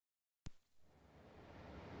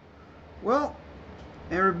Well,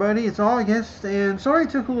 everybody, it's August, and sorry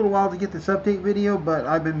it took a little while to get this update video, but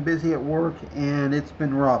I've been busy at work and it's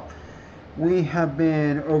been rough. We have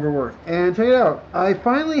been overworked. And check it out, I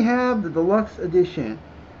finally have the deluxe edition.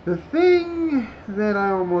 The thing that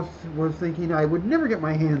I almost was thinking I would never get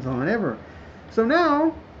my hands on ever. So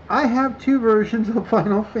now I have two versions of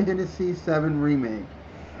Final Fantasy VII Remake.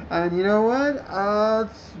 And you know what?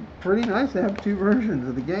 It's pretty nice to have two versions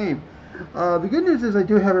of the game. The good news is I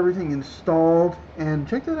do have everything installed, and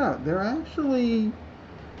check that out. They're actually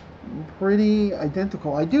pretty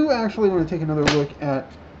identical. I do actually want to take another look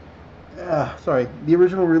at, the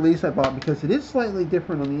original release I bought, because it is slightly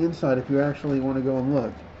different on the inside if you actually want to go and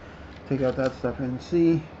look. Take out that stuff and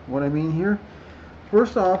see what I mean here.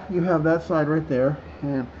 First off, you have that side right there,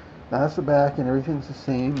 and that's the back, and everything's the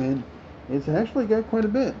same, and it's actually got quite a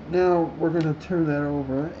bit. Now, we're going to turn that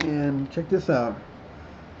over, and check this out.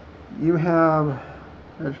 You have,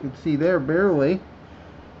 as you can see there, barely,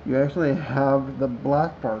 you actually have the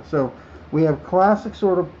black part. So we have classic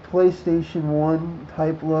sort of PlayStation 1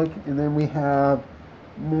 type look, and then we have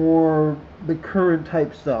more the current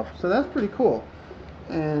type stuff. So that's pretty cool.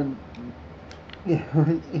 And yeah,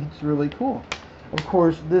 it's really cool. Of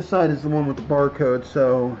course, this side is the one with the barcode,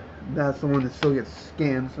 so that's the one that still gets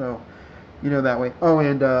scanned, so you know that way. Oh,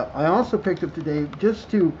 and I also picked up today, just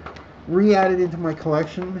to re-add it into my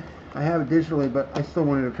collection. I have it digitally, but I still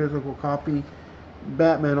wanted a physical copy.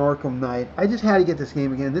 Batman Arkham Knight. I just had to get this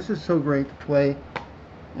game again. This is so great to play.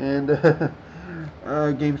 And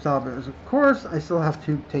GameStop is, of course, I still have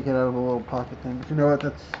to take it out of a little pocket thing. But you know what?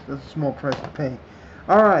 That's a small price to pay.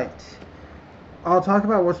 All right. I'll talk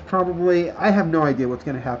about what's probably... I have no idea what's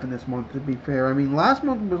going to happen this month, to be fair. I mean, last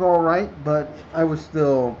month was all right, but I was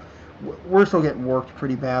still... We're still getting worked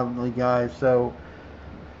pretty badly, guys, so...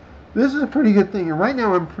 This is a pretty good thing, and right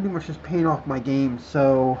now I'm pretty much just paying off my games,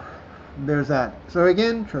 so there's that. So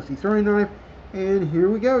again, trusty throwing knife, and here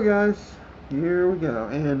we go, guys. Here we go,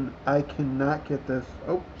 and I cannot get this.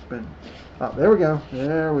 Oh, spin. Oh, there we go.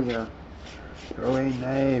 There we go. Throwing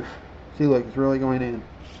knife. See, look, it's really going in.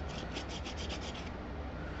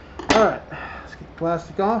 Alright, let's get the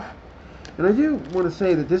plastic off. And I do want to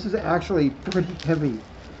say that this is actually pretty heavy.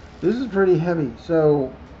 This is pretty heavy.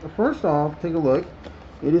 So, first off, take a look.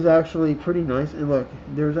 It is actually pretty nice, and look,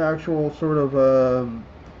 there's actual sort of,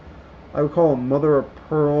 I would call a mother of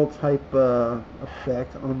pearl type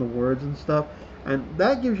effect on the words and stuff, and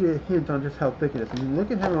that gives you a hint on just how thick it is. I mean,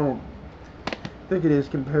 look at how thick it is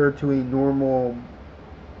compared to a normal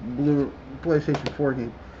blue PlayStation 4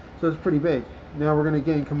 game. So it's pretty big. Now we're going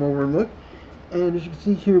to again come over and look, and as you can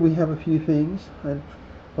see here we have a few things. I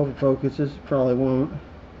hope it focuses, probably won't.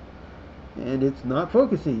 And it's not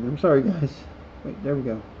focusing, I'm sorry guys. Wait, there we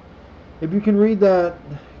go. If you can read that,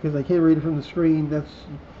 because I can't read it from the screen, that's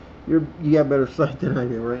you got better sight than I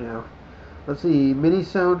do right now. Let's see, mini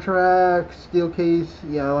soundtrack, steel case,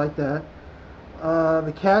 yeah, I like that.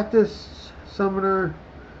 The Cactus Summoner,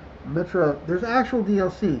 Metro. There's actual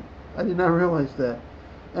DLC. I did not realize that.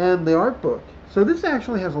 And the art book. So this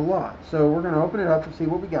actually has a lot. So we're going to open it up and see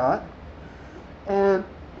what we got. And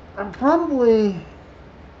I'm probably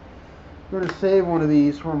going to save one of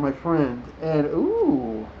these for my friend. And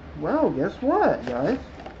ooh, well, guess what, guys?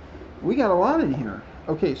 We got a lot in here.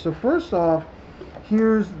 Okay, so first off,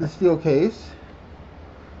 here's the steel case.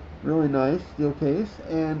 Really nice steel case.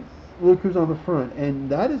 And look who's on the front. And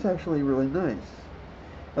that is actually really nice.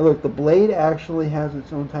 And look, the blade actually has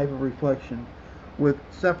its own type of reflection with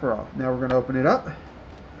Sephiroth. Now we're going to open it up.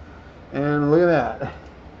 And look at that.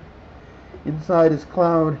 Inside is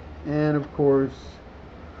Cloud. And of course...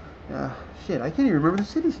 shit, I can't even remember the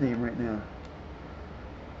city's name right now.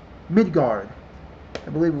 Midgard. I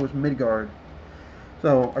believe it was Midgard.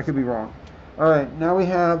 So, I could be wrong. Alright, now we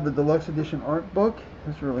have the Deluxe Edition art book.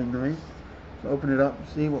 That's really nice. So open it up and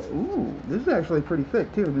see what... Ooh, this is actually pretty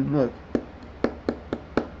thick too. I mean, look.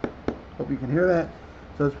 Hope you can hear that.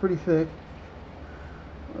 So it's pretty thick.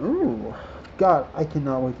 Ooh, God, I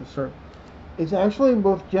cannot wait to start. It's actually in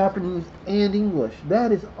both Japanese and English.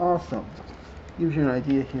 That is awesome. Gives you an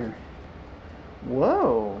idea here.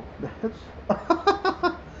 Whoa, that's...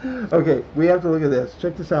 Okay, we have to look at this.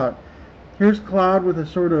 Check this out. Here's Cloud with a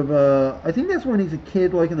sort of, I think that's when he's a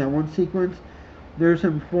kid, like in that one sequence. There's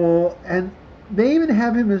him full, and they even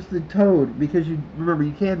have him as the Toad, because you remember,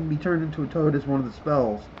 you can't be turned into a Toad as one of the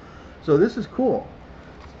spells. So this is cool.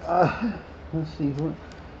 Let's see.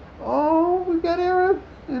 Oh, we've got Aerith,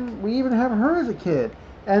 and we even have her as a kid.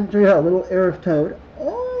 And check out, little Aerith Toad.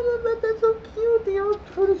 Oh, that's so cute. The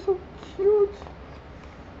Aerith Toad is so cute.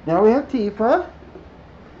 Now we have Tifa.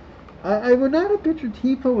 I would not have pictured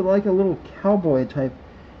Tifa with like a little cowboy type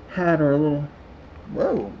had our little,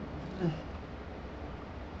 whoa,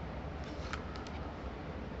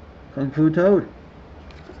 Kung Fu Toad.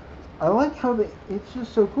 I like how it's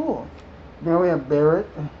just so cool. Now we have Barrett.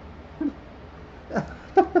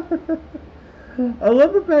 I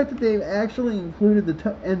love the fact that they've actually included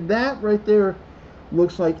and that right there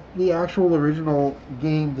looks like the actual original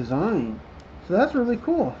game design. So that's really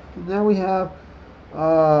cool. And now we have,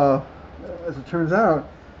 as it turns out,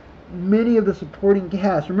 many of the supporting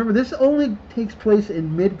cast. Remember, this only takes place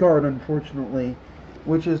in Midgard, unfortunately,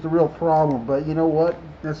 which is the real problem. But you know what?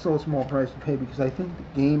 That's still a small price to pay because I think the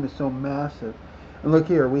game is so massive. And look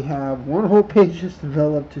here, we have one whole page just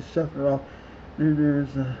developed to Sephiroth. There's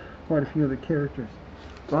quite a few other characters.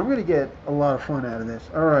 So I'm going to get a lot of fun out of this.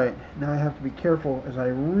 Alright, now I have to be careful as I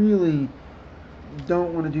really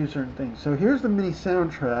don't want to do certain things. So here's the mini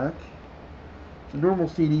soundtrack. It's a normal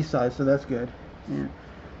CD size, so that's good. And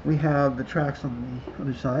we have the tracks on the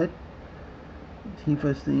other side.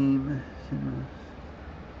 Tifa's theme,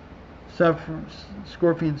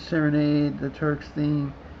 Scorpion's Serenade, the Turks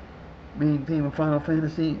theme, main theme of Final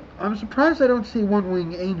Fantasy. I'm surprised I don't see One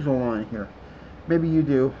Wing Angel on here. Maybe you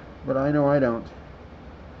do, but I know I don't.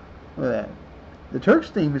 Look at that. The Turks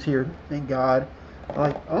theme is here, thank God.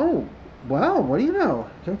 Like, oh, wow, what do you know?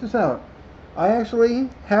 Check this out. I actually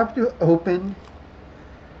have to open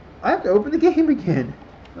the game again.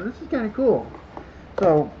 Well, this is kind of cool.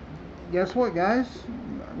 So, guess what, guys?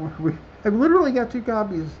 I've literally got 2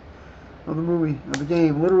 copies of the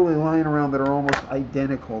game, literally lying around that are almost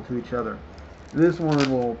identical to each other. This one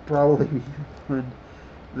will probably be the one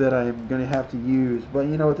that I'm going to have to use. But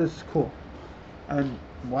you know what? This is cool. And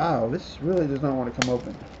wow, this really does not want to come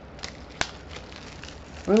open.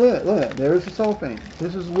 Well, look at that. There's the cellophane.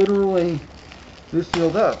 This is literally this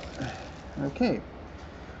sealed up. Okay.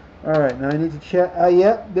 Alright, now I need to check.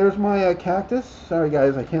 Yep, there's my cactus. Sorry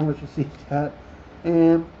guys, I can't let you see that.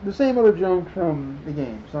 And the same other junk from the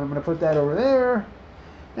game. So I'm going to put that over there.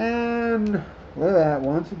 And look at that.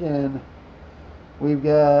 Once again, we've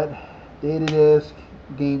got data disc,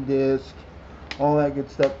 game disc, all that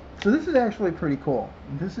good stuff. So this is actually pretty cool.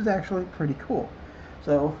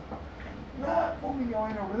 So that will be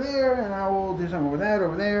going over there, and I will do something with that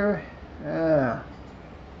over there.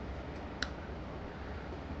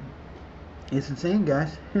 It's insane,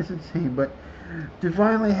 guys. It's insane. But to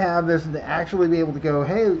finally have this and to actually be able to go,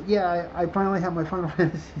 hey, yeah, I finally have my Final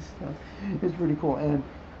Fantasy stuff, it's pretty cool. And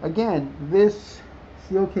again, this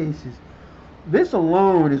steel cases, this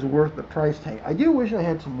alone is worth the price tag. I do wish I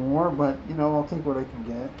had some more, but you know, I'll take what I can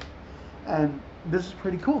get. And this is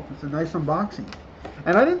pretty cool. It's a nice unboxing.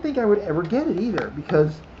 And I didn't think I would ever get it either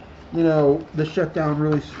because, you know, the shutdown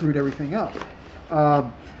really screwed everything up.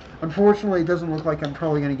 Unfortunately, it doesn't look like I'm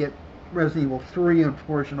probably going to get Resident Evil 3,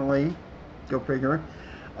 unfortunately. Go figure.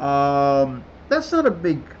 That's not a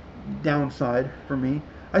big downside for me.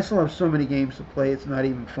 I still have so many games to play, it's not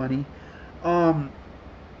even funny. I'm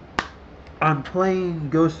playing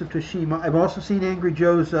Ghost of Tsushima. I've also seen Angry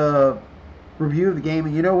Joe's review of the game,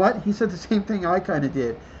 and you know what? He said the same thing I kind of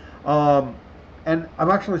did. And I've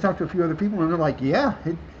actually talked to a few other people, and they're like, yeah,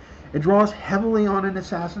 it draws heavily on an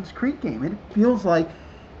Assassin's Creed game. It feels like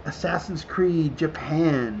Assassin's Creed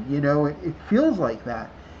Japan, you know, it feels like that.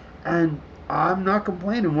 And I'm not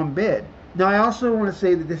complaining one bit. Now, I also want to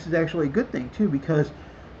say that this is actually a good thing, too, because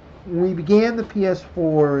we began the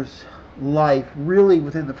PS4's life really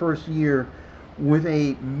within the first year with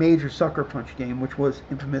a major sucker punch game, which was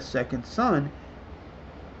Infamous Second Son.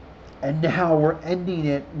 And now we're ending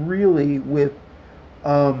it really with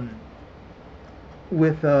Ghost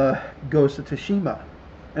of Tsushima.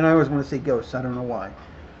 And I always want to say Ghost, I don't know why.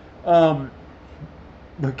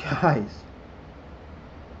 But guys,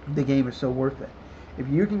 the game is so worth it. If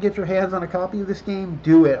you can get your hands on a copy of this game,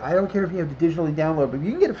 do it. I don't care if you have to digitally download, but if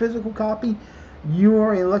you can get a physical copy, you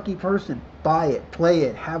are a lucky person. Buy it, play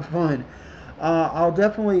it, have fun. I'll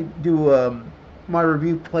definitely do my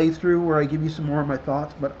review playthrough where I give you some more of my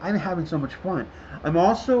thoughts, but I'm having so much fun. I'm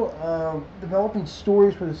also developing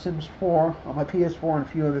stories for The Sims 4 on my PS4 and a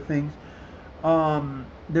few other things.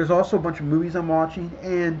 There's also a bunch of movies I'm watching,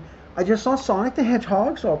 and I just saw Sonic the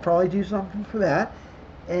Hedgehog, so I'll probably do something for that.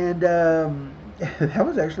 And that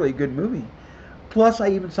was actually a good movie. Plus, I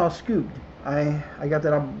even saw Scoobed. I got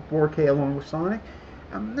that on 4K along with Sonic.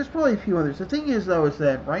 There's probably a few others. The thing is, though, is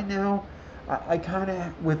that right now, I kind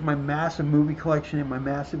of, with my massive movie collection and my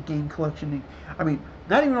massive game collection, I mean,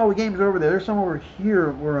 not even all the games are over there. There's some over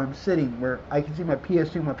here where I'm sitting, where I can see my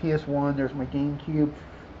PS2, my PS1, there's my GameCube,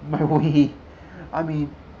 my Wii. I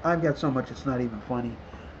mean, I've got so much it's not even funny.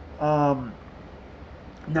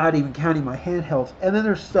 Not even counting my handhelds. And then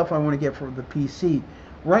there's stuff I want to get for the PC,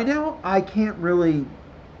 Right now, I can't really.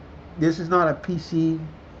 This is not a PC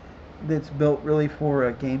that's built really for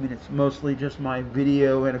a gaming. It's mostly just my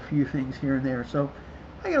video and a few things here and there. So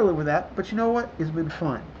I gotta live with that. But you know what? It's been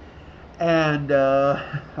fun, and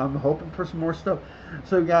I'm hoping for some more stuff.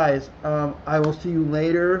 So guys, I will see you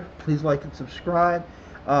later. Please like and subscribe.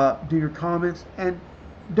 Do your comments and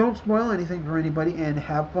don't spoil anything for anybody, and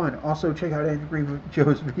have fun. Also check out Angry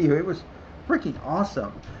Joe's video. It was freaking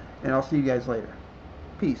awesome. And I'll see you guys later.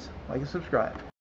 Peace. Like and subscribe.